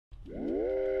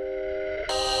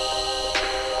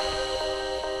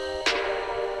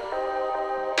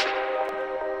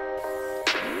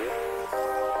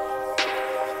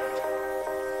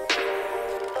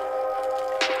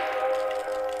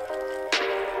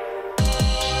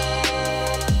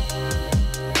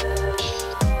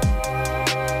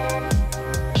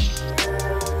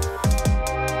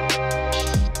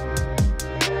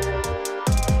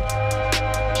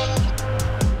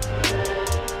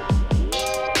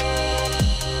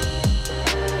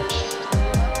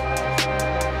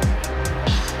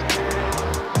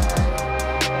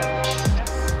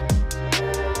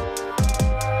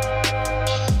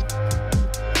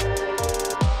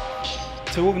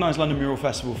organised London Mural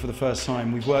Festival for the first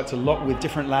time, we've worked a lot with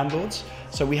different landlords.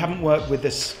 So we haven't worked with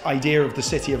this idea of the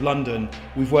City of London,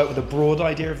 we've worked with a broad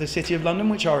idea of the City of London,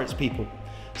 which are its people.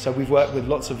 So we've worked with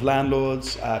lots of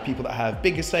landlords, people that have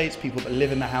big estates, people that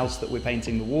live in the house that we're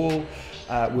painting the wall.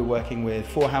 We're working with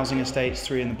 4 housing estates,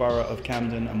 3 in the borough of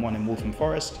Camden and 1 in Waltham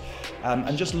Forest.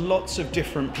 And just lots of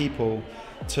different people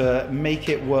to make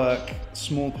it work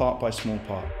small part by small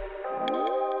part.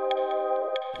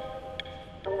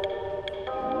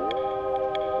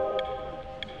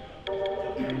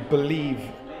 Believe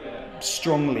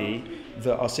strongly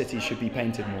that our city should be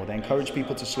painted more. They encourage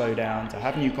people to slow down, to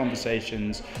have new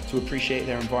conversations, to appreciate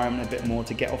their environment a bit more,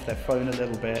 to get off their phone a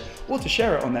little bit, or to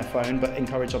share it on their phone, but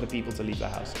encourage other people to leave the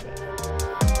house a bit.